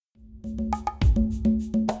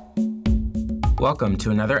Welcome to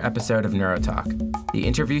another episode of NeuroTalk, the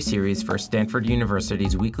interview series for Stanford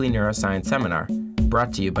University's weekly neuroscience seminar,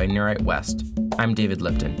 brought to you by Neurite West. I'm David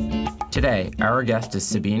Lipton. Today, our guest is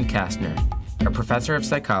Sabine Kastner, a professor of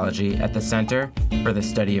psychology at the Center for the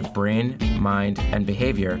Study of Brain, Mind, and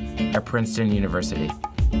Behavior at Princeton University.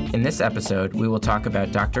 In this episode, we will talk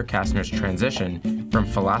about Dr. Kastner's transition from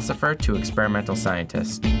philosopher to experimental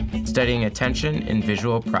scientist, studying attention in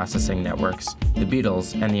visual processing networks, the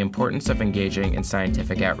Beatles, and the importance of engaging in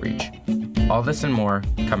scientific outreach. All this and more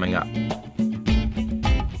coming up.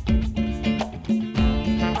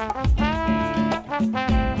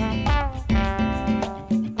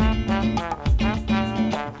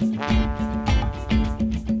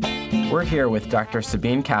 We're here with Dr.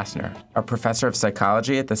 Sabine Kastner, a professor of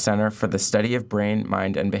psychology at the Center for the Study of Brain,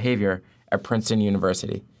 Mind, and Behavior at Princeton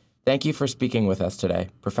University. Thank you for speaking with us today,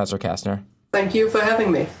 Professor Kastner. Thank you for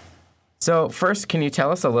having me. So first, can you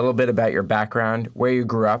tell us a little bit about your background, where you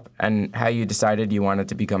grew up, and how you decided you wanted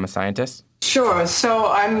to become a scientist? Sure.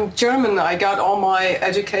 So I'm German. I got all my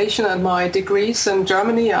education and my degrees in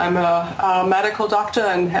Germany. I'm a medical doctor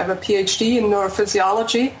and have a PhD in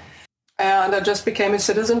neurophysiology. And I just became a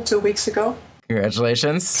citizen 2 weeks ago.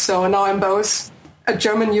 Congratulations. So now I'm both a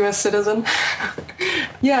German U.S. citizen.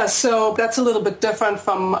 Yeah, so that's a little bit different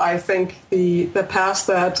from, I think, the path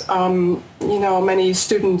that, many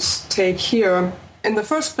students take here. In the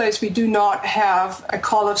first place, we do not have a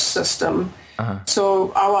college system.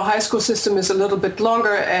 So our high school system is a little bit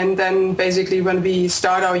longer, and then basically when we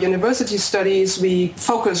start our university studies, we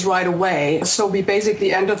focus right away. So we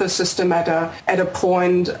basically enter the system at a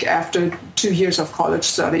point after 2 years of college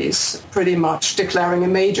studies, pretty much declaring a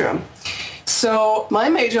major. So my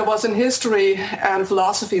major was in history and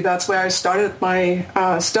philosophy. That's where I started my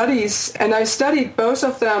studies. And I studied both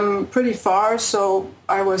of them pretty far. So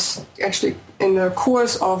I was actually in the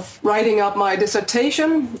course of writing up my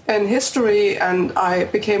dissertation in history, and I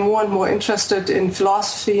became more and more interested in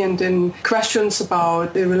philosophy and in questions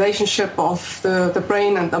about the relationship of the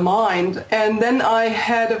brain and the mind. And then I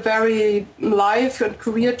had a very life and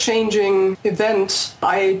career-changing event.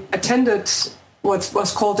 I attended what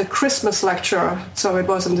was called a Christmas lecture. So it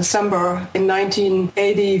was in December in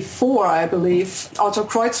 1984, I believe. Otto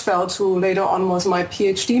Kreuzfeld, who later on was my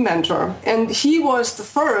PhD mentor. And he was the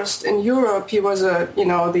first in Europe. He was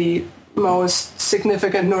the most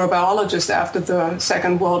significant neurobiologist after the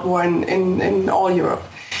Second World War in all Europe.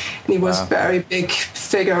 And he was a very big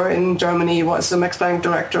figure in Germany. He was the Max Planck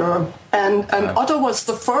director. And Otto was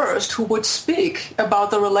the first who would speak about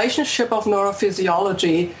the relationship of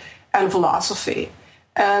neurophysiology and philosophy.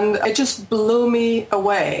 And it just blew me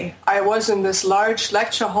away. I was in this large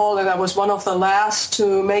lecture hall, and I was one of the last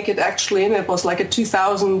to make it actually in. It was like a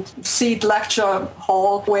 2,000-seat lecture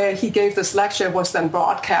hall where he gave this lecture. It was then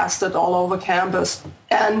broadcasted all over campus.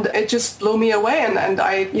 And it just blew me away. And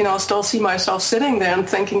I, still see myself sitting there and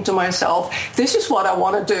thinking to myself, this is what I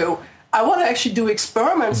want to do. I want to actually do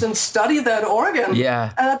experiments and study that organ.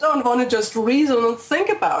 Yeah. And I don't want to just reason and think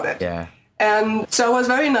about it. Yeah. And so I was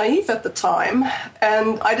very naive at the time,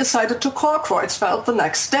 and I decided to call Kreuzfeld the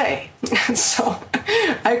next day. So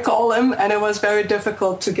I called him, and it was very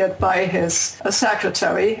difficult to get by his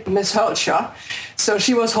secretary, Miss Hölscher. So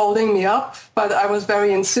she was holding me up, but I was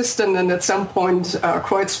very insistent, and at some point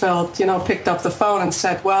Kreuzfeld, picked up the phone and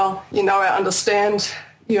said, well, I understand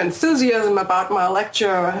your enthusiasm about my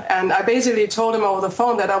lecture. And I basically told him over the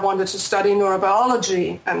phone that I wanted to study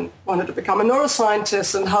neurobiology and wanted to become a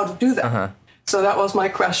neuroscientist and how to do that. So that was my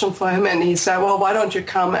question for him. And he said, well, why don't you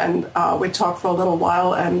come? And we talked for a little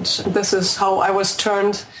while. And this is how I was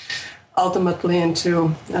turned ultimately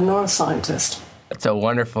into a neuroscientist. That's a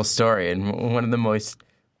wonderful story, and one of the most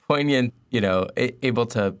poignant, able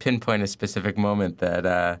to pinpoint a specific moment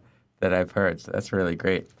that I've heard. So that's really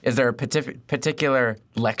great. Is there a particular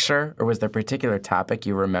lecture, or was there a particular topic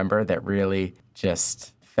you remember that really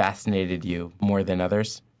just fascinated you more than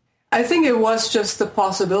others? I think it was just the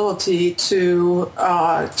possibility to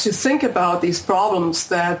think about these problems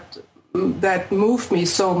that moved me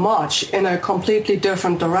so much in a completely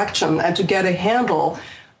different direction, and to get a handle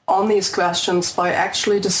on these questions by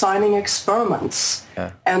actually designing experiments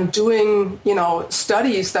and doing,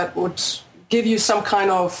 studies that would give you some kind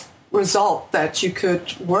of result that you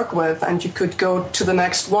could work with, and you could go to the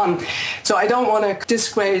next one. So I don't want to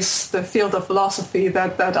disgrace the field of philosophy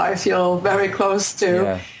that I feel very close to.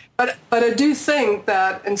 Yeah. But I do think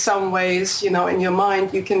that in some ways, in your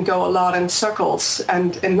mind, you can go a lot in circles.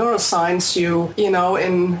 And in neuroscience,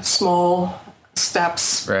 in small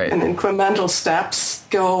steps and incremental steps,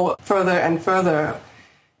 go further and further.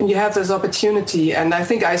 And you have this opportunity. And I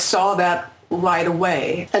think I saw that right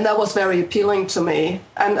away. And that was very appealing to me.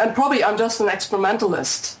 And probably I'm just an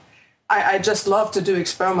experimentalist. I just love to do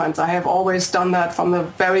experiments. I have always done that from the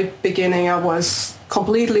very beginning. I was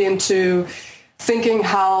completely into thinking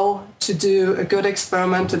how to do a good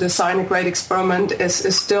experiment, to design a great experiment is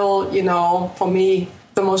still, for me,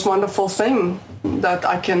 the most wonderful thing that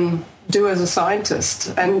I can do as a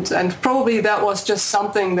scientist. And probably that was just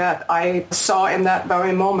something that I saw in that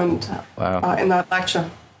very moment. Wow. In that lecture.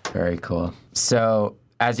 Very cool. So,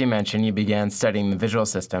 as you mentioned, you began studying the visual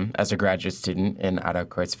system as a graduate student in Otto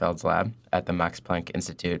Creutzfeldt's lab at the Max Planck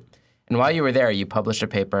Institute. And while you were there, you published a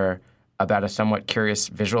paper about a somewhat curious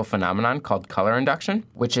visual phenomenon called color induction,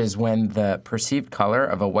 which is when the perceived color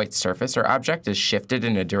of a white surface or object is shifted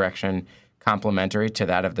in a direction complementary to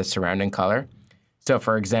that of the surrounding color. So,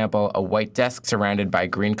 for example, a white desk surrounded by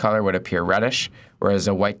green color would appear reddish, whereas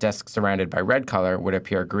a white desk surrounded by red color would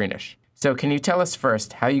appear greenish. So can you tell us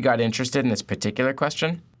first how you got interested in this particular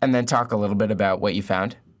question, and then talk a little bit about what you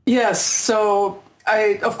found? Yes. So,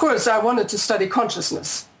 I wanted to study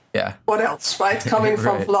consciousness. Yeah. What else, right? Coming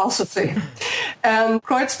from philosophy. And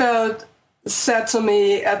Creutzfeldt said to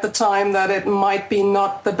me at the time that it might be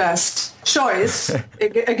not the best choice.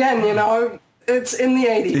 Again, it's in the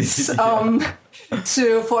 80s.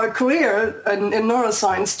 For a career in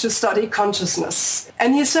neuroscience to study consciousness.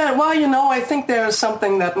 And he said, well, I think there is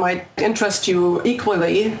something that might interest you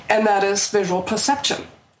equally, and that is visual perception.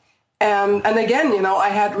 And again, I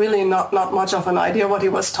had really not much of an idea what he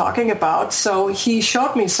was talking about. So he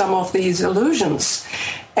showed me some of these illusions.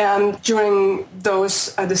 And during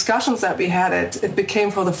those discussions that we had, it became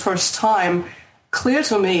for the first time clear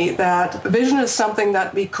to me that vision is something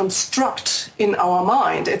that we construct in our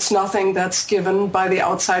mind. It's nothing that's given by the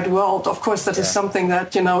outside world. Of course, that is something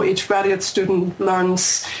that, each graduate student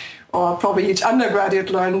learns, or probably each undergraduate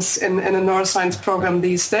learns in a neuroscience program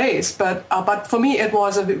these days. But for me, it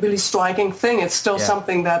was a really striking thing. It's still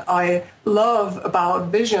something that I love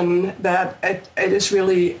about vision, that it is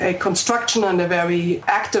really a construction and a very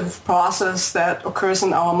active process that occurs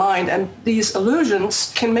in our mind. And these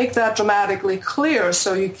illusions can make that dramatically clear.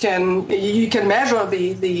 So you can measure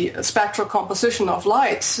the spectral composition of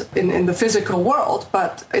light in the physical world,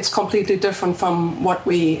 but it's completely different from what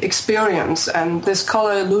we experience. And this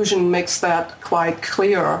color illusion makes that quite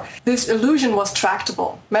clear. This illusion was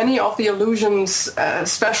tractable. Many of the illusions,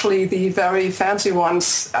 especially the very fancy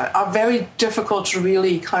ones, are very difficult to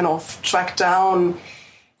really kind of track down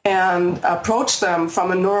and approach them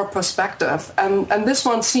from a neural perspective. And this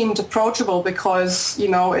one seemed approachable because,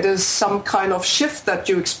 it is some kind of shift that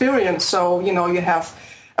you experience. So, you have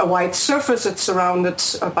a white surface, it's surrounded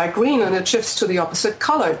by green, and it shifts to the opposite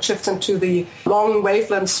color. It shifts into the long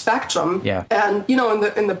wavelength spectrum. Yeah. And,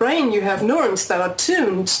 in the brain, you have neurons that are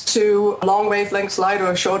tuned to long wavelengths light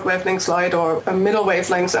or short wavelengths light or middle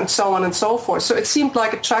wavelengths and so on and so forth. So it seemed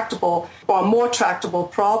like a tractable or more tractable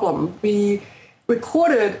problem. We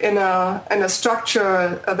recorded in a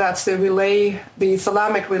structure that's the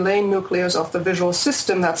thalamic relay nucleus of the visual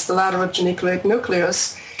system. That's the lateral geniculate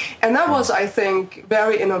nucleus. And that was, I think,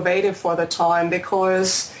 very innovative for the time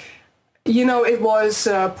because, it was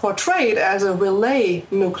portrayed as a relay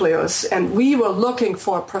nucleus, and we were looking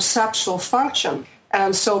for a perceptual function.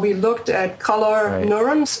 And so we looked at color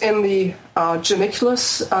neurons in the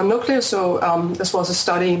geniculus nucleus. So this was a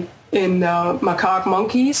study in macaque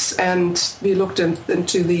monkeys, and we looked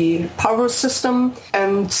into the power system.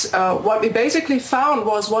 And what we basically found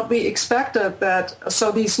was what we expected,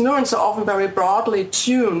 so these neurons are often very broadly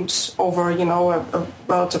tuned over, a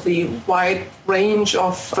relatively wide range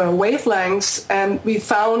of wavelengths. And we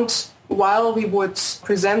found, while we would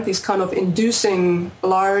present these kind of inducing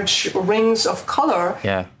large rings of color,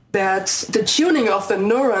 that the tuning of the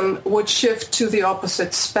neuron would shift to the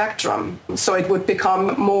opposite spectrum. So it would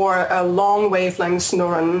become more a long wavelength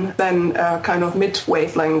neuron than a kind of mid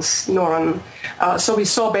wavelength neuron. So we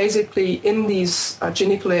saw basically in these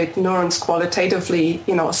geniculate neurons qualitatively,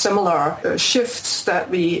 similar shifts that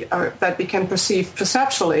we can perceive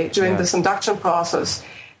perceptually during this induction process.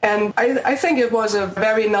 And I think it was a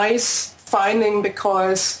very nice finding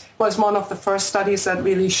because it was one of the first studies that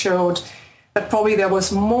really showed that probably there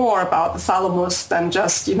was more about the thalamus than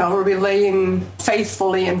just, relaying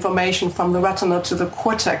faithfully information from the retina to the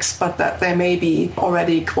cortex, but that there may be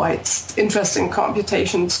already quite interesting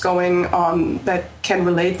computations going on that can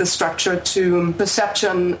relate the structure to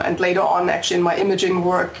perception. And later on, actually, in my imaging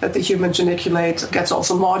work, that the human geniculate gets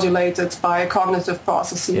also modulated by cognitive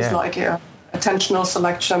processes like attentional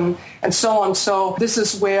selection and so on. So this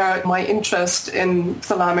is where my interest in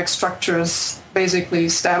thalamic structures basically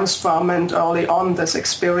stems from, and early on this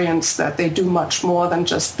experience that they do much more than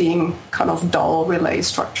just being kind of dull relay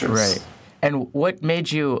structures. Right. And what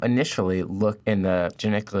made you initially look in the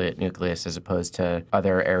geniculate nucleus as opposed to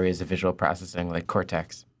other areas of visual processing like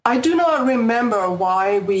cortex? I do not remember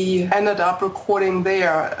why we ended up recording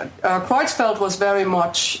there. Creutzfeldt was very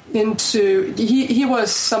much into, he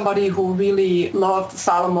was somebody who really loved the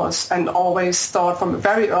thalamus and always thought from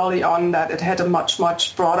very early on that it had a much,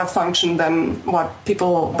 much broader function than what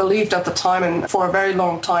people believed at the time and for a very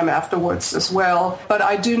long time afterwards as well. But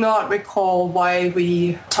I do not recall why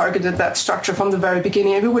we targeted that structure from the very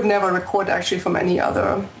beginning. We would never record actually from any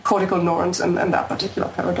other cortical neurons in that particular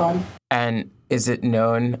paradigm. And is it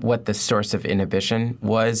known what the source of inhibition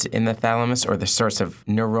was in the thalamus or the source of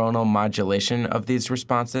neuronal modulation of these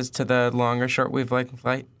responses to the long or short wavelength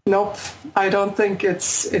light? Nope. I don't think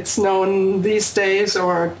it's known these days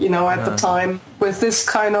or, at the time. With this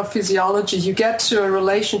kind of physiology, you get to a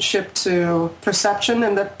relationship to perception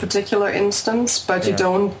in that particular instance, but you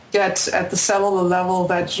don't get at the cellular level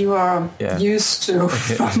that you are used to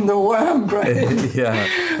from the worm brain.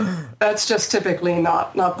 That's just typically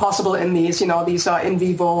not possible in these. These are in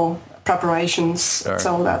vivo preparations, Sure.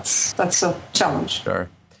 So that's a challenge. Sure.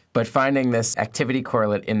 But finding this activity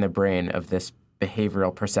correlate in the brain of this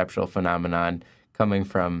behavioral perceptual phenomenon coming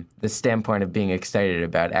from the standpoint of being excited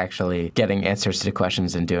about actually getting answers to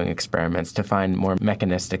questions and doing experiments to find more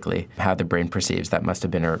mechanistically how the brain perceives, that must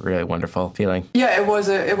have been a really wonderful feeling. Yeah, it was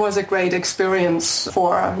a great experience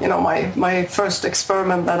for, my first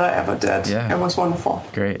experiment that I ever did. Yeah. It was wonderful.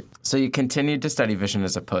 Great. So you continued to study vision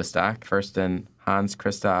as a postdoc, first in Hans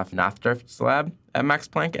Christoph Nathdorf's lab at Max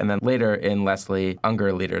Planck, and then later in Leslie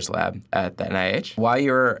Ungerleider's lab at the NIH. While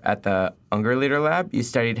you were at the Ungerleider lab, you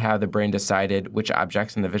studied how the brain decided which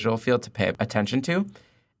objects in the visual field to pay attention to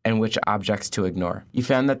and which objects to ignore. You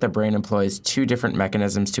found that the brain employs two different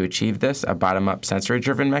mechanisms to achieve this, a bottom-up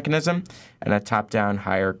sensory-driven mechanism and a top-down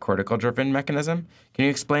higher cortical-driven mechanism. Can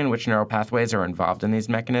you explain which neural pathways are involved in these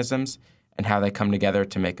mechanisms and how they come together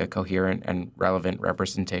to make a coherent and relevant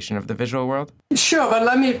representation of the visual world? Sure, but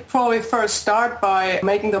let me probably first start by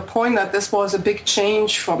making the point that this was a big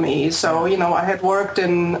change for me. So, I had worked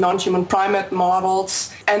in non-human primate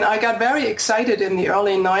models, and I got very excited in the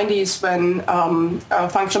early 90s when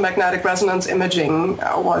functional magnetic resonance imaging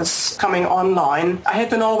was coming online. I had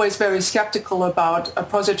been always very skeptical about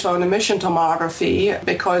positron emission tomography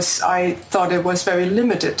because I thought it was very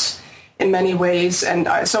limited in many ways, and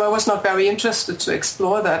so I was not very interested to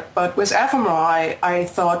explore that. But with fMRI, I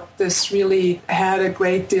thought this really had a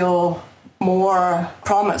great deal more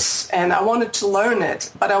promise, and I wanted to learn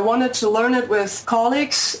it. But I wanted to learn it with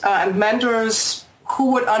colleagues and mentors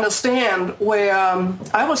who would understand where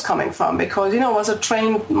I was coming from, because, I was a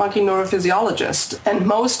trained monkey neurophysiologist, and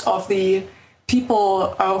most of the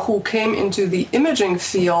people who came into the imaging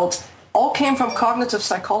field all came from cognitive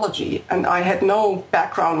psychology, and I had no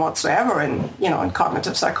background whatsoever in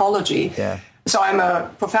cognitive psychology. Yeah. So I'm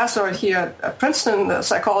a professor here at Princeton, the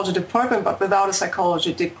psychology department, but without a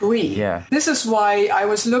psychology degree. Yeah. This is why I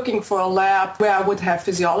was looking for a lab where I would have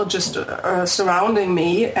physiologists surrounding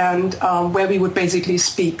me and where we would basically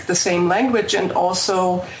speak the same language and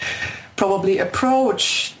also probably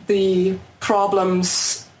approach the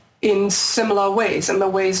problems in similar ways, in the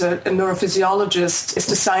ways a neurophysiologist is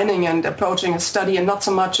designing and approaching a study, and not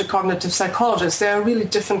so much a cognitive psychologist. There are really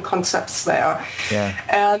different concepts there. Yeah.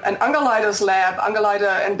 And Ungerleider's lab,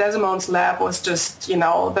 Ungerleider and Desimone's lab was just,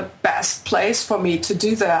 the best place for me to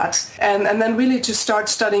do that. And then really to start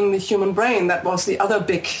studying the human brain. That was the other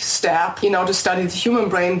big step, to study the human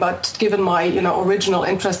brain. But given my, original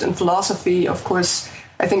interest in philosophy, of course,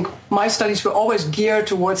 I think my studies were always geared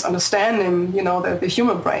towards understanding, the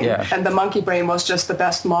human brain. Yeah. And the monkey brain was just the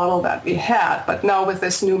best model that we had. But now with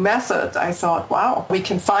this new method, I thought, wow, we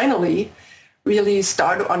can finally really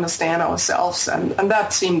start to understand ourselves. And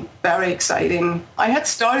that seemed very exciting. I had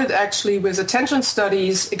started actually with attention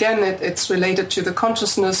studies. Again, it's related to the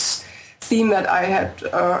consciousness theme that I had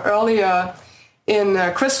earlier in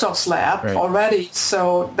Christoph's lab already.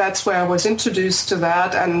 So that's where I was introduced to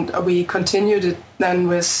that, and we continued it then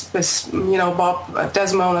with Bob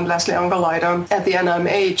Desimone and Leslie Ungerleider at the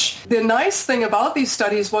NIMH. The nice thing about these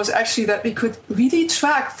studies was actually that we could really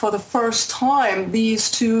track for the first time these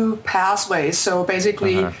two pathways. So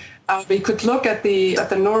basically, we could look at the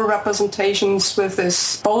neural representations with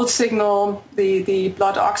this bold signal, the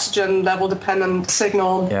blood oxygen level dependent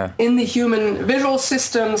signal in the human visual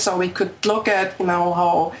system. So we could look at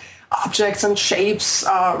how objects and shapes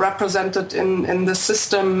are represented in the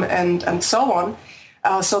system and so on.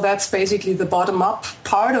 So that's basically the bottom-up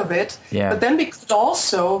part of it. Yeah. But then we could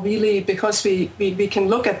also really, because we can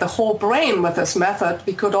look at the whole brain with this method,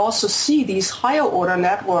 we could also see these higher order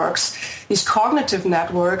networks, these cognitive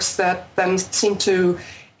networks that then seem to,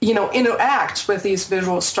 interact with these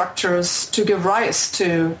visual structures to give rise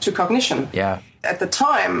to cognition. Yeah. At the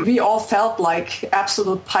time, we all felt like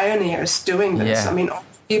absolute pioneers doing this. Yeah. I mean,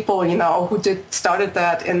 people, who started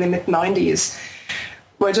that in the mid-90s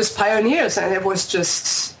were just pioneers, and it was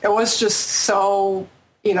just so,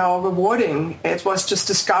 rewarding. It was just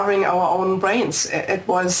discovering our own brains. It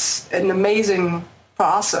was an amazing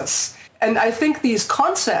process. And I think these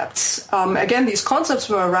concepts, these concepts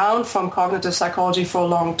were around from cognitive psychology for a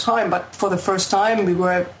long time, but for the first time we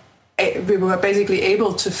were basically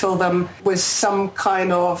able to fill them with some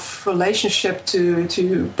kind of relationship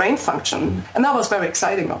to brain function. And that was very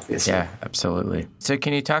exciting, obviously. Yeah, absolutely. So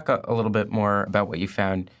can you talk a little bit more about what you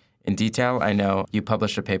found in detail? I know you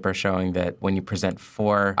published a paper showing that when you present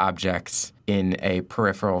 4 objects in a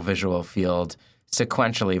peripheral visual field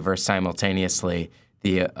sequentially versus simultaneously,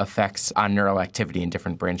 the effects on neural activity in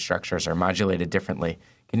different brain structures are modulated differently.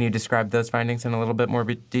 Can you describe those findings in a little bit more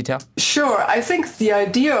detail? Sure. I think the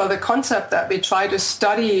idea or the concept that we try to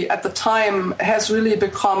study at the time has really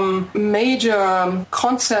become a major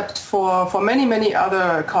concept for many, many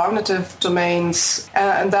other cognitive domains,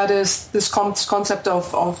 and that is this concept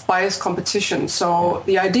of bias competition. So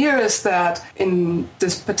the idea is that in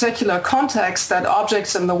this particular context, that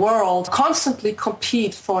objects in the world constantly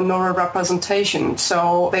compete for neural representation.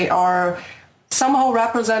 So they are somehow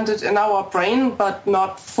represented in our brain, but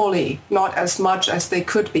not fully, not as much as they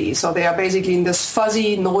could be. So they are basically in this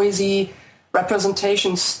fuzzy, noisy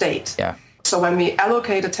representation state. Yeah. So when we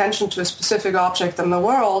allocate attention to a specific object in the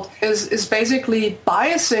world, is basically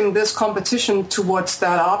biasing this competition towards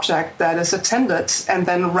that object that is attended, and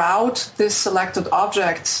then route this selected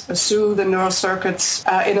object through the neural circuits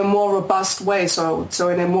in a more robust way, so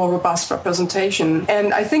in a more robust representation.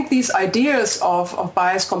 And I think these ideas of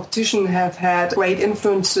bias competition have had great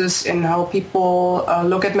influences in how people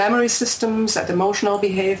look at memory systems, at emotional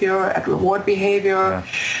behavior, at reward behavior. Yeah.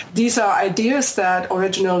 These are ideas that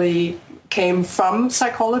originally came from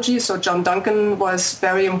psychology. So John Duncan was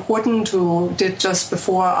very important, who did just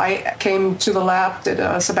before I came to the lab, did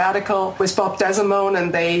a sabbatical with Bob Desimone,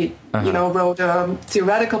 and they wrote a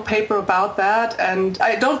theoretical paper about that. And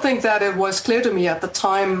I don't think that it was clear to me at the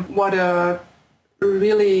time what a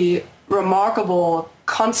really remarkable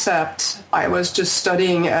concept I was just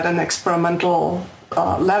studying at an experimental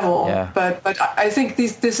level. Yeah. But I think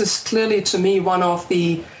this is clearly to me one of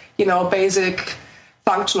the basic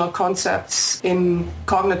functional concepts in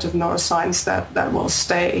cognitive neuroscience that will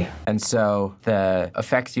stay. And so the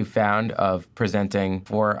effects you found of presenting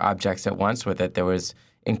 4 objects at once, with it, there was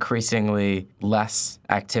increasingly less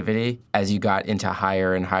activity as you got into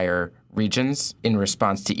higher and higher regions in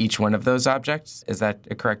response to each one of those objects. Is that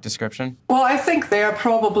a correct description? Well, I think there are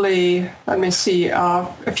probably,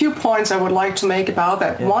 a few points I would like to make about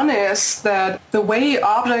that. Yeah. One is that the way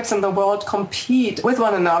objects in the world compete with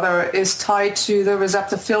one another is tied to the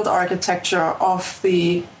receptive field architecture of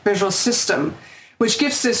the visual system, which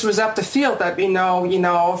gives this receptive field that we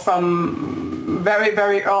know from very,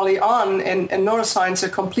 very early on in neuroscience, a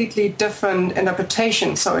completely different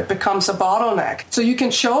interpretation. So it becomes a bottleneck. So you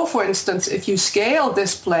can show, for instance, if you scale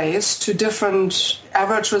displays to different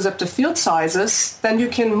average receptive field sizes, then you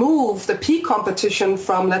can move the P competition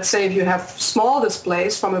from, let's say, if you have small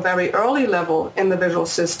displays from a very early level in the visual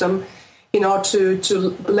system,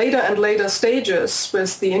 to later and later stages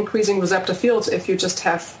with the increasing receptive fields if you just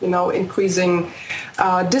have, increasing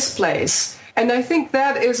displays. And I think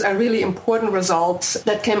that is a really important result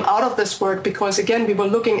that came out of this work because, again, we were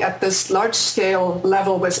looking at this large-scale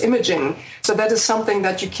level with imaging. So that is something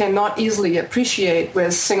that you cannot easily appreciate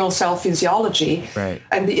with single-cell physiology. Right.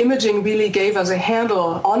 And the imaging really gave us a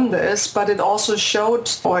handle on this, but it also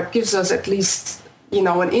showed, or it gives us at least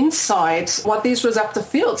an insight what these receptive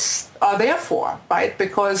fields are there for, right?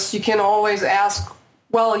 Because you can always ask,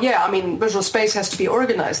 visual space has to be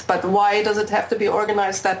organized, but why does it have to be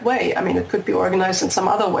organized that way? It could be organized in some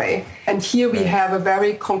other way. And here we have a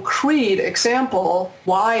very concrete example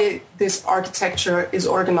why this architecture is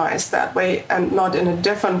organized that way and not in a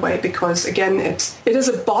different way, because, again, it is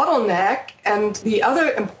a bottleneck. And the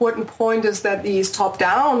other important point is that these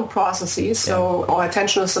top-down processes, or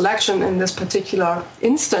attentional selection in this particular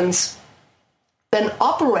instance, then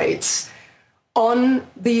operates on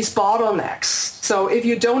these bottlenecks. So if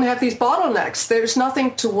you don't have these bottlenecks, there's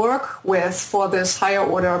nothing to work with for this higher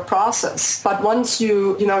order process. But once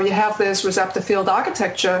you have this receptor field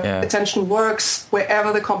architecture, attention works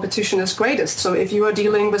wherever the competition is greatest. So if you are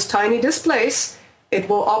dealing with tiny displays, it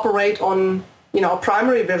will operate on,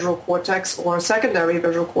 primary visual cortex or secondary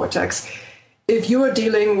visual cortex. If you are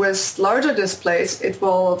dealing with larger displays, it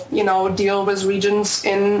will, deal with regions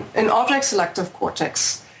in object selective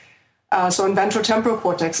cortex. So in ventrotemporal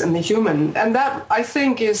cortex in the human. And that, I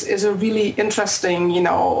think, is a really interesting,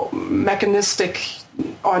 mechanistic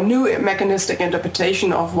or new mechanistic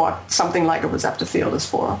interpretation of what something like a receptor field is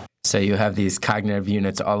for. So you have these cognitive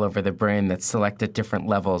units all over the brain that select at different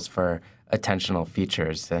levels for attentional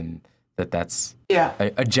features, and that's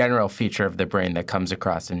a general feature of the brain that comes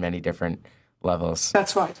across in many different levels.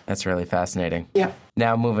 That's right. That's really fascinating. Yeah.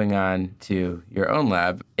 Now moving on to your own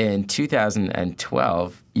lab. In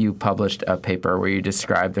 2012, you published a paper where you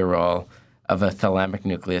described the role of a thalamic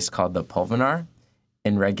nucleus called the pulvinar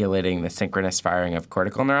in regulating the synchronous firing of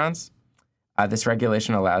cortical neurons. This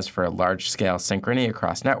regulation allows for a large-scale synchrony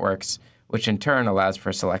across networks, which in turn allows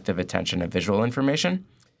for selective attention of visual information.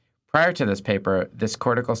 Prior to this paper, this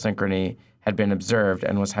cortical synchrony had been observed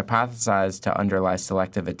and was hypothesized to underlie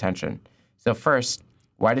selective attention. So first,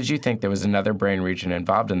 why did you think there was another brain region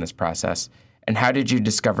involved in this process? And how did you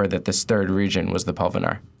discover that this third region was the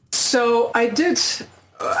pulvinar? So I did,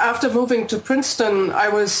 after moving to Princeton, I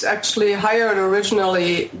was actually hired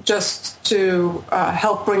originally just to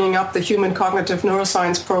help bringing up the Human Cognitive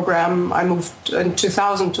Neuroscience program. I moved in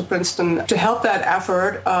 2000 to Princeton to help that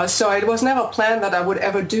effort. So it was never planned that I would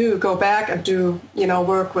ever go back and do,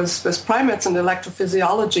 work with primates and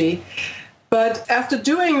electrophysiology. But after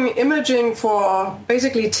doing imaging for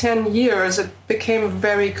basically 10 years, it became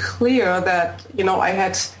very clear that, I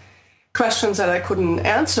had questions that I couldn't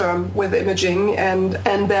answer with imaging, and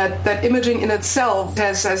that imaging in itself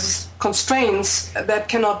has constraints that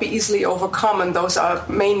cannot be easily overcome, and those are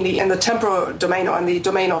mainly in the temporal domain or in the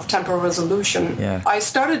domain of temporal resolution. Yeah. I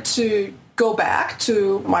started to go back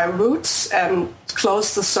to my roots and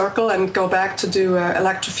close the circle and go back to do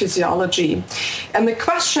electrophysiology. And the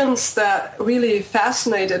questions that really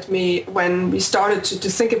fascinated me when we started to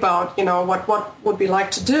think about, what would we like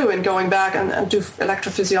to do in going back and do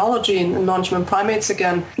electrophysiology in non-human primates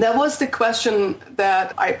again, that was the question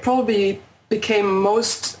that I probably became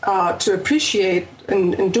most to appreciate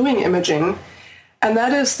in doing imaging. And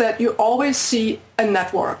that is that you always see a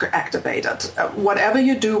network activated. Whatever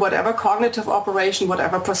you do, whatever cognitive operation,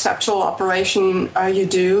 whatever perceptual operation you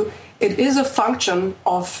do, it is a function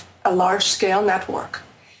of a large-scale network.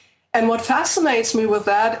 And what fascinates me with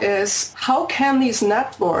that is how can these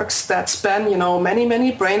networks that span, many,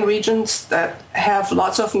 many brain regions that have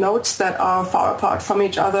lots of nodes that are far apart from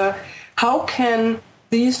each other, how can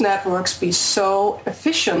these networks be so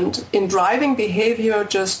efficient in driving behavior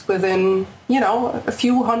just within, a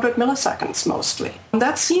few hundred milliseconds mostly? And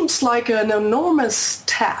that seems like an enormous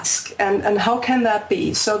task. And how can that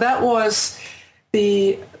be? So that was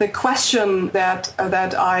the question that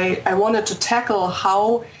I wanted to tackle.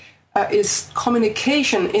 How is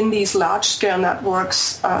communication in these large-scale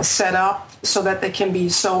networks set up so that they can be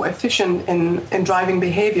so efficient in driving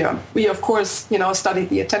behavior? We, of course, studied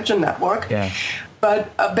the attention network. Yeah.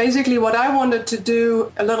 But basically what I wanted to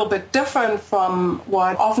do a little bit different from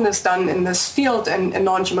what often is done in this field in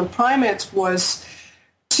non-human primates was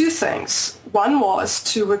two things. One was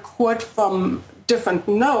to record from different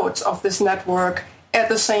nodes of this network at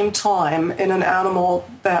the same time in an animal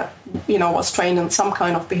that, was trained in some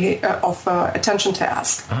kind of attention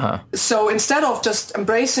task. Uh-huh. So instead of just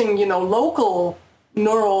embracing, local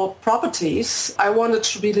neural properties, I wanted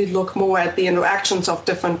to really look more at the interactions of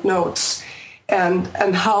different nodes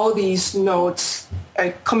and how these nodes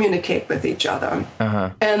communicate with each other. Uh-huh.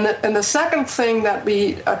 And the second thing that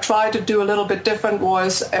we tried to do a little bit different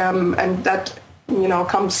was, and that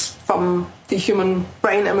comes from the human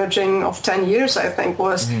brain imaging of 10 years, I think,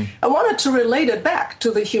 was I wanted to relate it back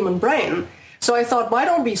to the human brain. So I thought, why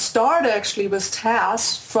don't we start actually with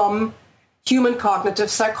tasks from human cognitive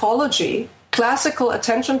psychology, classical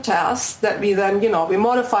attention tasks that we then, we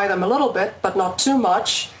modify them a little bit, but not too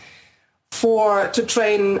much, to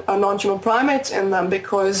train non-human primates in them,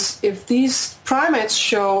 because if these primates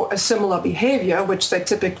show a similar behavior, which they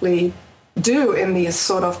typically do in these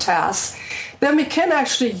sort of tasks, then we can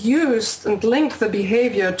actually use and link the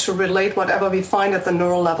behavior to relate whatever we find at the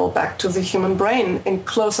neural level back to the human brain in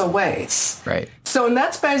closer ways. Right. So and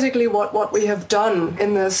that's basically what we have done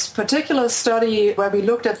in this particular study where we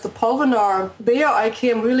looked at the pulvinar. There I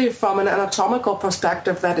came really from an anatomical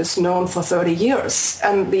perspective that is known for 30 years.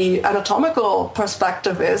 And the anatomical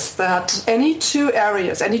perspective is that any two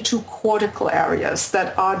cortical areas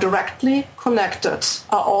that are directly connected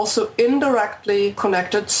are also indirectly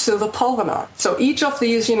connected to the pulvinar. So each of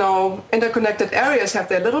these, interconnected areas have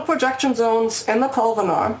their little projection zones in the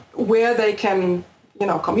pulvinar where they can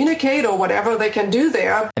communicate or whatever they can do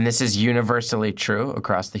there. And this is universally true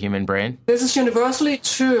across the human brain? This is universally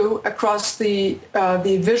true across the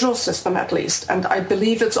visual system, at least. And I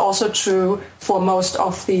believe it's also true for most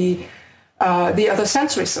of the other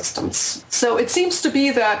sensory systems. So it seems to be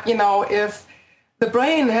that, if the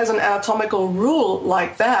brain has an anatomical rule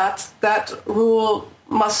like that, that rule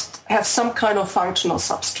must have some kind of functional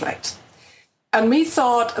substrate. And we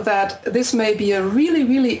thought that this may be a really,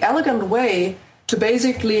 really elegant way to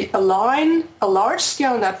basically align a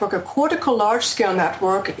large-scale network, a cortical large-scale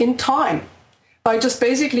network in time by just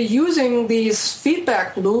basically using these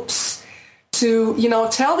feedback loops to,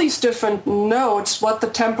 tell these different nodes what the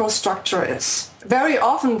temporal structure is. Very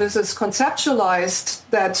often this is conceptualized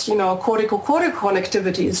that, cortical-cortical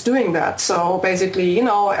connectivity is doing that. So basically,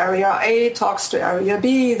 area A talks to area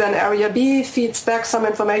B, then area B feeds back some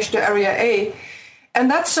information to area A.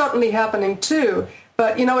 And that's certainly happening too.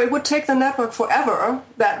 But, it would take the network forever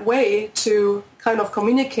that way to kind of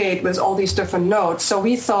communicate with all these different nodes. So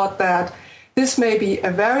we thought that this may be a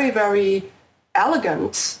very, very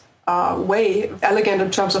elegant elegant in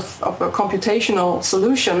terms of a computational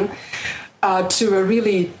solution to a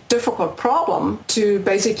really difficult problem, to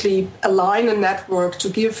basically align a network, to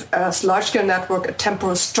give a large-scale network a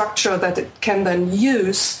temporal structure that it can then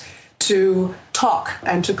use to talk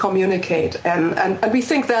and to communicate. And we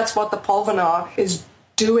think that's what the pulvinar is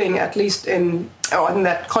doing, at least in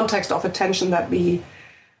that context of attention that we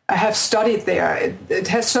have studied there. It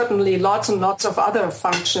has certainly lots and lots of other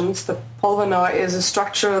functions. The pulvinar is a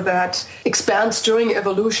structure that expands during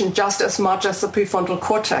evolution just as much as the prefrontal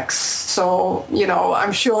cortex. So,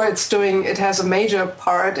 I'm sure it has a major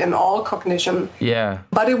part in all cognition. Yeah.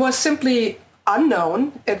 But it was simply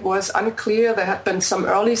unknown. It was unclear. There had been some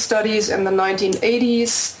early studies in the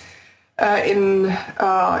 1980s in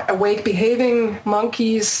awake behaving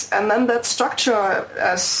monkeys, and then that structure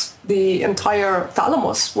as the entire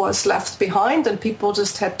thalamus was left behind, and people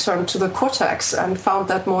just had turned to the cortex and found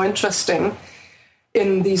that more interesting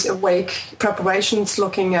in these awake preparations,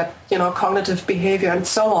 looking at cognitive behavior and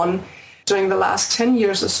so on. During the last 10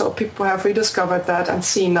 years or so, people have rediscovered that and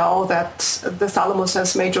see now that the thalamus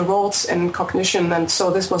has major roles in cognition, and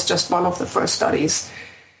so this was just one of the first studies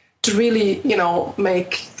to really,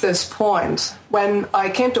 make this point. When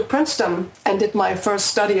I came to Princeton and did my first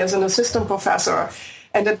study as an assistant professor,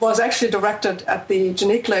 and it was actually directed at the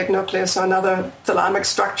geniculate nucleus, so another thalamic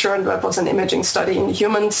structure, and that was an imaging study in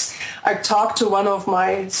humans, I talked to one of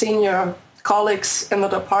my senior colleagues in the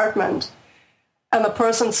department, and the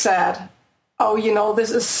person said,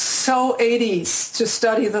 this is so 80s to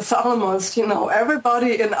study the thalamus.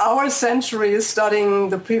 Everybody in our century is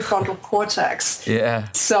studying the prefrontal cortex. Yeah.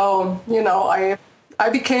 So, I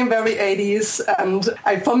became very 80s. And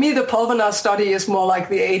for me, the pulvinar study is more like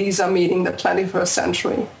the 80s are meeting the 21st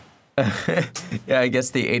century. Yeah, I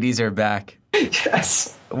guess the 80s are back.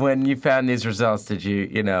 Yes. When you found these results, did you,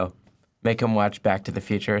 make him watch Back to the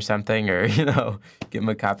Future or something, or, give him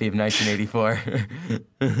a copy of 1984?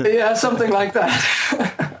 Yeah, something like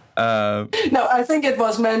that. No, I think it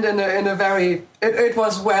was meant in a very, it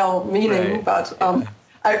was well-meaning, right. But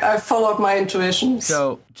I followed my intuitions.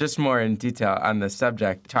 So just more in detail on the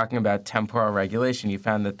subject, talking about temporal regulation, you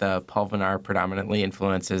found that the pulvinar predominantly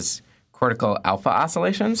influences cortical alpha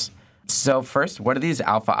oscillations. So first, what do these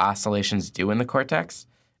alpha oscillations do in the cortex?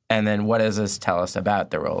 And then what does this tell us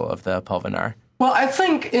about the role of the pulvinar? Well, I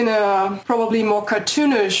think in a probably more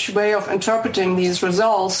cartoonish way of interpreting these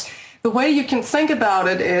results, the way you can think about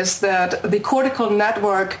it is that the cortical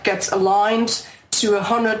network gets aligned to a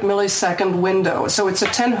 100 millisecond window. So it's a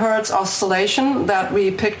 10 hertz oscillation that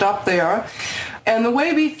we picked up there. And the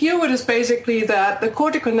way we view it is basically that the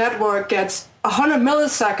cortical network gets 100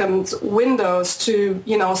 millisecond windows to,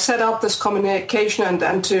 set up this communication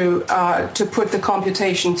and to put the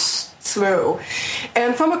computations through.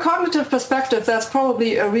 And from a cognitive perspective, that's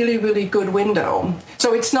probably a really, really good window.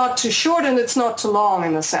 So it's not too short and it's not too long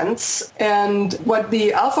in a sense. And what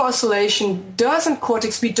the alpha oscillation does in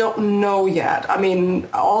cortex, we don't know yet. I mean,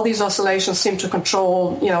 all these oscillations seem to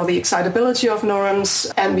control, the excitability of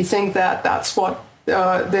neurons. And we think that that's what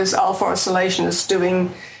this alpha oscillation is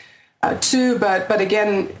doing too. But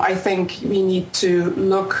again, I think we need to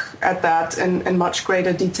look at that in much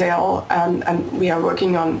greater detail, and we are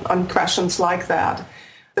working on questions like that.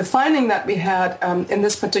 The finding that we had in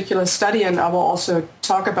this particular study, and I will also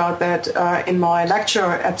talk about that in my lecture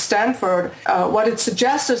at Stanford, what it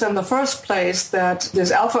suggests is in the first place that this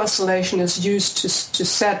alpha oscillation is used to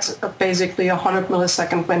set basically a 100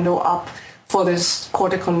 millisecond window up for this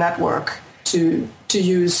cortical network to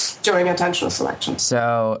use during attentional selection.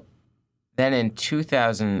 So then in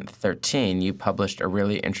 2013, you published a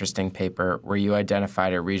really interesting paper where you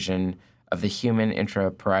identified a region of the human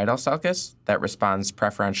intraparietal sulcus that responds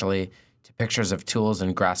preferentially to pictures of tools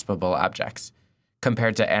and graspable objects,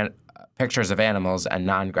 compared to pictures of animals and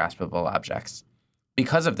non-graspable objects.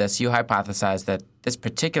 Because of this, you hypothesized that this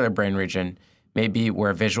particular brain region may be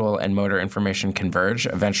where visual and motor information converge,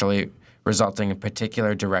 eventually resulting in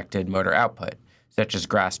particular directed motor output, such as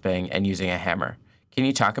grasping and using a hammer. Can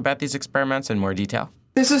you talk about these experiments in more detail?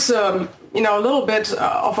 This is, a little bit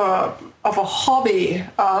of a hobby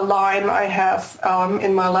line I have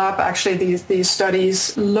in my lab. Actually, these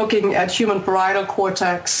studies looking at human parietal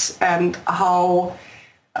cortex and how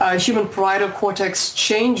human parietal cortex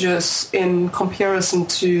changes in comparison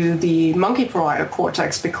to the monkey parietal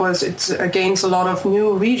cortex, because it gains a lot of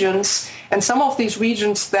new regions. And some of these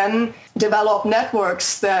regions then develop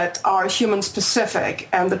networks that are human-specific,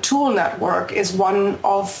 and the tool network is one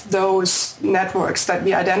of those networks that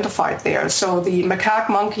we identified there. So the macaque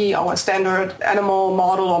monkey, our standard animal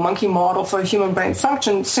model or monkey model for human brain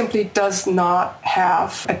function, simply does not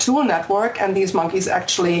have a tool network, and these monkeys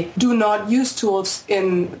actually do not use tools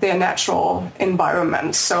in their natural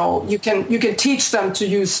environment. So you can teach them to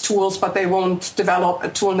use tools, but they won't develop a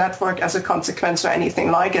tool network as a consequence or anything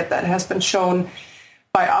like it. That has been shown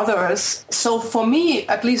by others. So for me,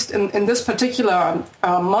 at least in this particular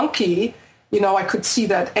monkey, I could see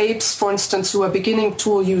that apes, for instance, who are beginning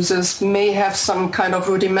tool users, may have some kind of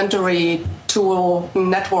rudimentary tool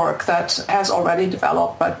network that has already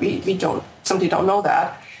developed, but we simply don't know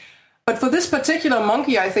that. But for this particular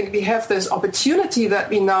monkey, I think we have this opportunity that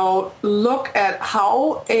we now look at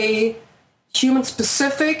how a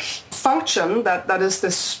human-specific function, that is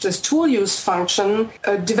this tool use function,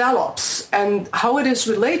 develops, and how it is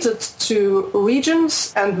related to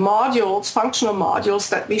regions and modules, functional modules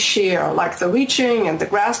that we share, like the reaching and the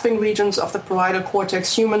grasping regions of the parietal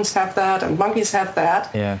cortex. Humans have that and monkeys have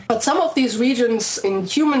that. Yeah. But some of these regions in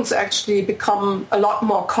humans actually become a lot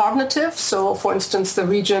more cognitive. So, for instance, the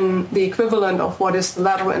region, the equivalent of what is the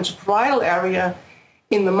lateral interparietal area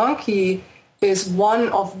in the monkey, is one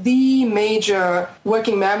of the major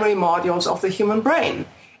working memory modules of the human brain.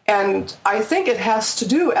 And I think it has to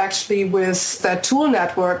do actually with that tool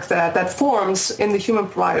network that forms in the human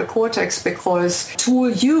parietal cortex, because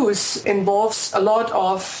tool use involves a lot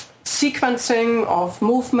of sequencing of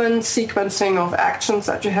movement, sequencing of actions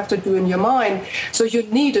that you have to do in your mind. So you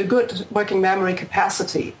need a good working memory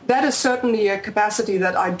capacity. That is certainly a capacity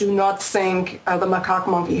that I do not think the macaque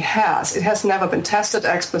monkey has. It has never been tested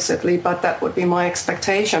explicitly, but that would be my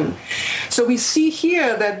expectation. So we see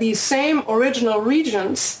here that these same original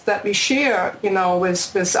regions that we share,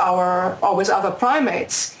 with other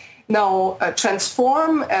primates, now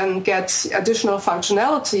transform and get additional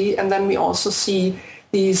functionality, and then we also see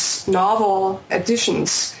these novel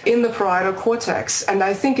additions in the parietal cortex. And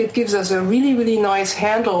I think it gives us a really, really nice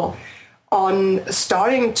handle on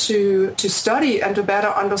starting to study and to better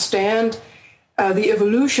understand the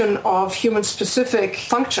evolution of human-specific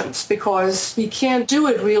functions, because we can't do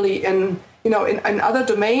it really in other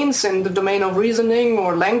domains, in the domain of reasoning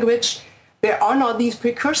or language. There are not these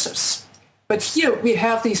precursors. But here we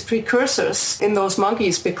have these precursors in those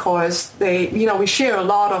monkeys, because we share a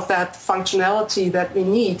lot of that functionality that we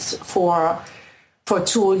need for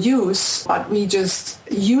tool use, but we just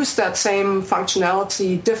use that same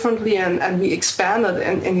functionality differently, and we expand it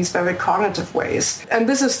in these very cognitive ways. And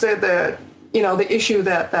this is the issue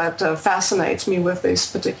that fascinates me with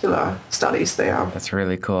these particular studies there. That's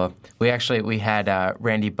really cool. We had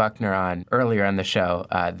Randy Buckner on earlier on the show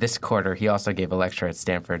this quarter. He also gave a lecture at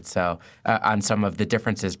Stanford, on some of the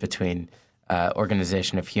differences between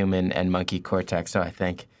organization of human and monkey cortex. So I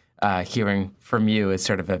think hearing from you is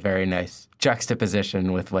sort of a very nice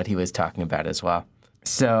juxtaposition with what he was talking about as well.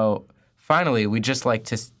 So finally, we'd just like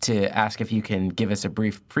to ask if you can give us a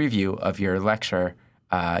brief preview of your lecture,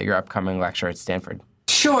 your upcoming lecture at Stanford.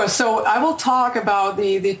 Sure. So I will talk about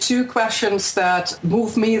the two questions that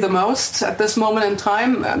move me the most at this moment in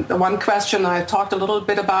time. The one question I talked a little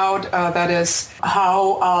bit about, that is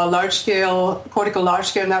how cortical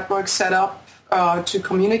large-scale networks set up to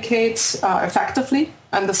communicate effectively.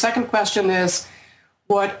 And the second question is,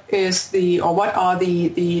 what are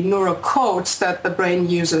the neural codes that the brain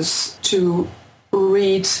uses to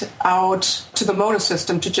read out to the motor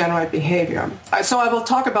system to generate behavior. So I will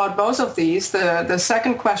talk about both of these. The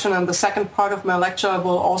second question and the second part of my lecture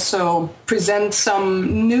will also present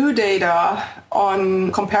some new data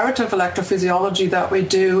on comparative electrophysiology that we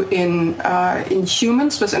do in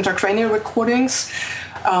humans with intracranial recordings,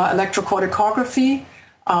 electrocorticography.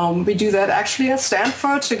 We do that actually at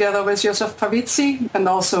Stanford together with Joseph Pavizzi and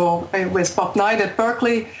also with Bob Knight at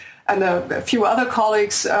Berkeley and a few other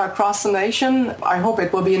colleagues across the nation. I hope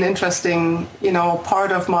it will be an interesting,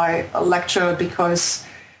 part of my lecture because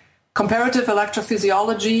comparative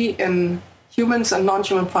electrophysiology in humans and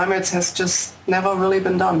non-human primates has just never really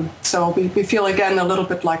been done. So we feel, again, a little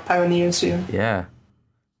bit like pioneers here. Yeah.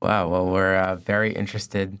 Wow. Well, we're very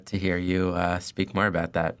interested to hear you speak more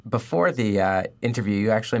about that. Before the interview,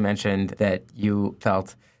 you actually mentioned that you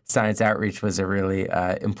felt science outreach was a really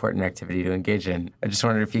important activity to engage in. I just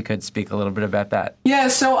wondered if you could speak a little bit about that. Yeah,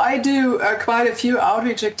 so I do quite a few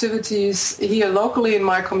outreach activities here locally in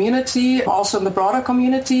my community, also in the broader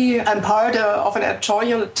community. I'm part of an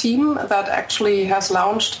editorial team that actually has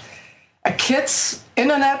launched a kids'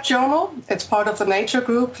 internet journal. It's part of the Nature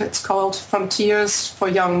group. It's called Frontiers for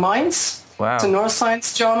Young Minds. Wow. It's a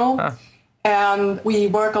neuroscience journal. Huh. And we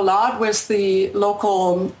work a lot with the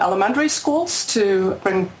local elementary schools to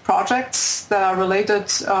bring projects that are related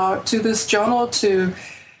to this journal to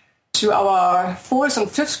our 4th and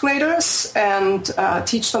 5th graders and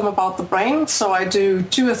teach them about the brain. So I do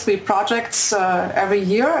 2 or 3 projects every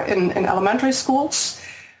year in elementary schools.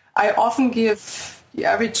 I often give,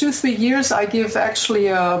 every 2-3 years, I give actually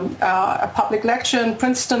a public lecture in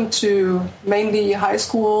Princeton to mainly high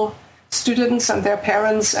school students and their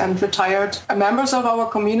parents and retired members of our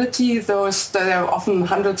community. There are often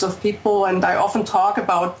hundreds of people, and I often talk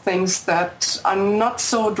about things that are not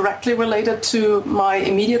so directly related to my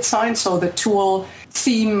immediate science. So the tool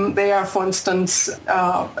theme there, for instance,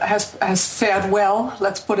 has fared well,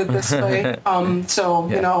 let's put it this way.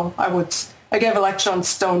 I gave a lecture on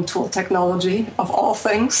stone tool technology, of all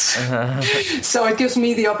things. So it gives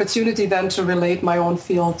me the opportunity then to relate my own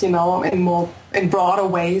field, in broader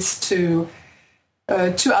ways to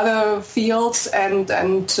other fields and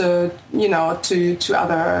to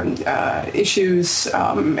other issues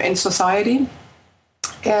in society.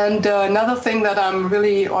 And another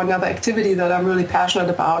activity that I'm really passionate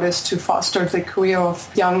about is to foster the career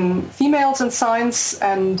of young females in science.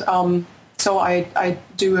 And so I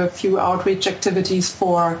do a few outreach activities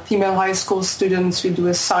for female high school students. We do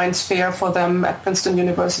a science fair for them at Princeton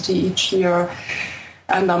University each year.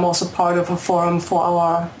 And I'm also part of a forum for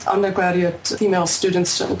our undergraduate female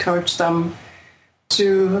students to encourage them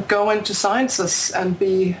to go into sciences and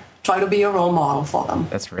try to be a role model for them.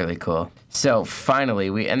 That's really cool. So finally,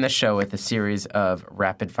 we end the show with a series of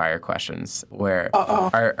rapid-fire questions where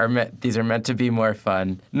these are meant to be more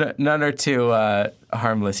fun. None are too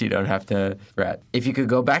harmless. You don't have to fret. If you could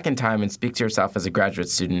go back in time and speak to yourself as a graduate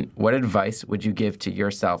student, what advice would you give to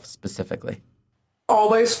yourself specifically?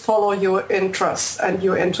 Always follow your interests and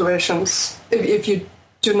your intuitions. If you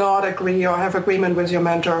do not agree or have agreement with your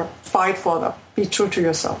mentor, fight for them. Be true to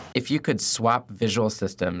yourself. If you could swap visual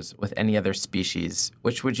systems with any other species,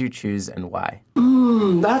 which would you choose and why?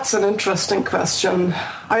 That's an interesting question.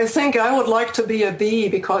 I think I would like to be a bee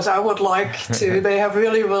because I would like to. They have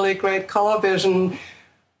really, really great color vision,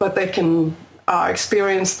 but they can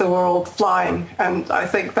experience the world flying, and I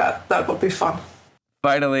think that would be fun.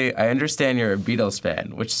 Finally, I understand you're a Beatles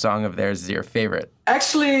fan. Which song of theirs is your favorite?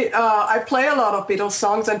 Actually, I play a lot of Beatles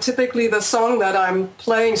songs, and typically the song that I'm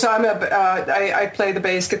playing, so I play the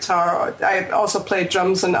bass guitar. I also play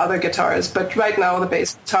drums and other guitars, but right now the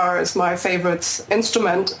bass guitar is my favorite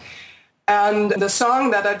instrument. And the song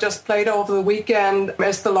that I just played over the weekend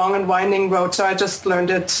is The Long and Winding Road, so I just learned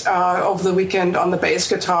it over the weekend on the bass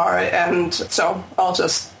guitar, and so I'll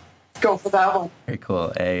just go for that one. Very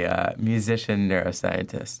cool. A musician,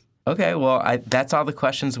 neuroscientist. Okay, well, that's all the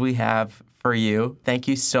questions we have for you. Thank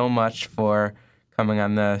you so much for coming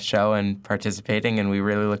on the show and participating, and we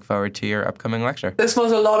really look forward to your upcoming lecture. This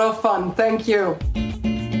was a lot of fun. Thank you.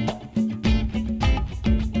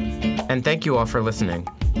 And thank you all for listening.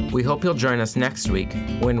 We hope you'll join us next week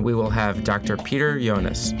when we will have Dr. Peter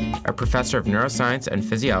Jonas, a professor of neuroscience and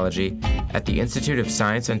physiology at the Institute of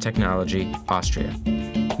Science and Technology, Austria.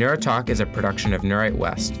 NeuroTalk is a production of Neurite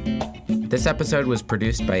West. This episode was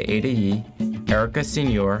produced by Ada Yi, Erica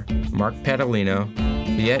Signor, Mark Padalino,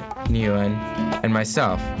 Viet Nguyen, and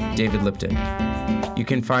myself, David Lipton. You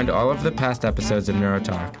can find all of the past episodes of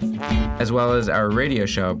NeuroTalk, as well as our radio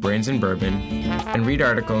show, Brains and Bourbon, and read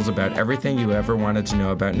articles about everything you ever wanted to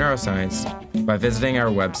know about neuroscience by visiting our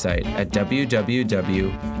website at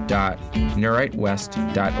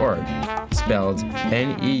www.neuritewest.org, spelled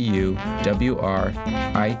NEUWRITE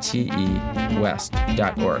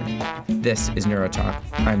West.org. This is NeuroTalk.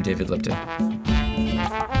 I'm David Lipton.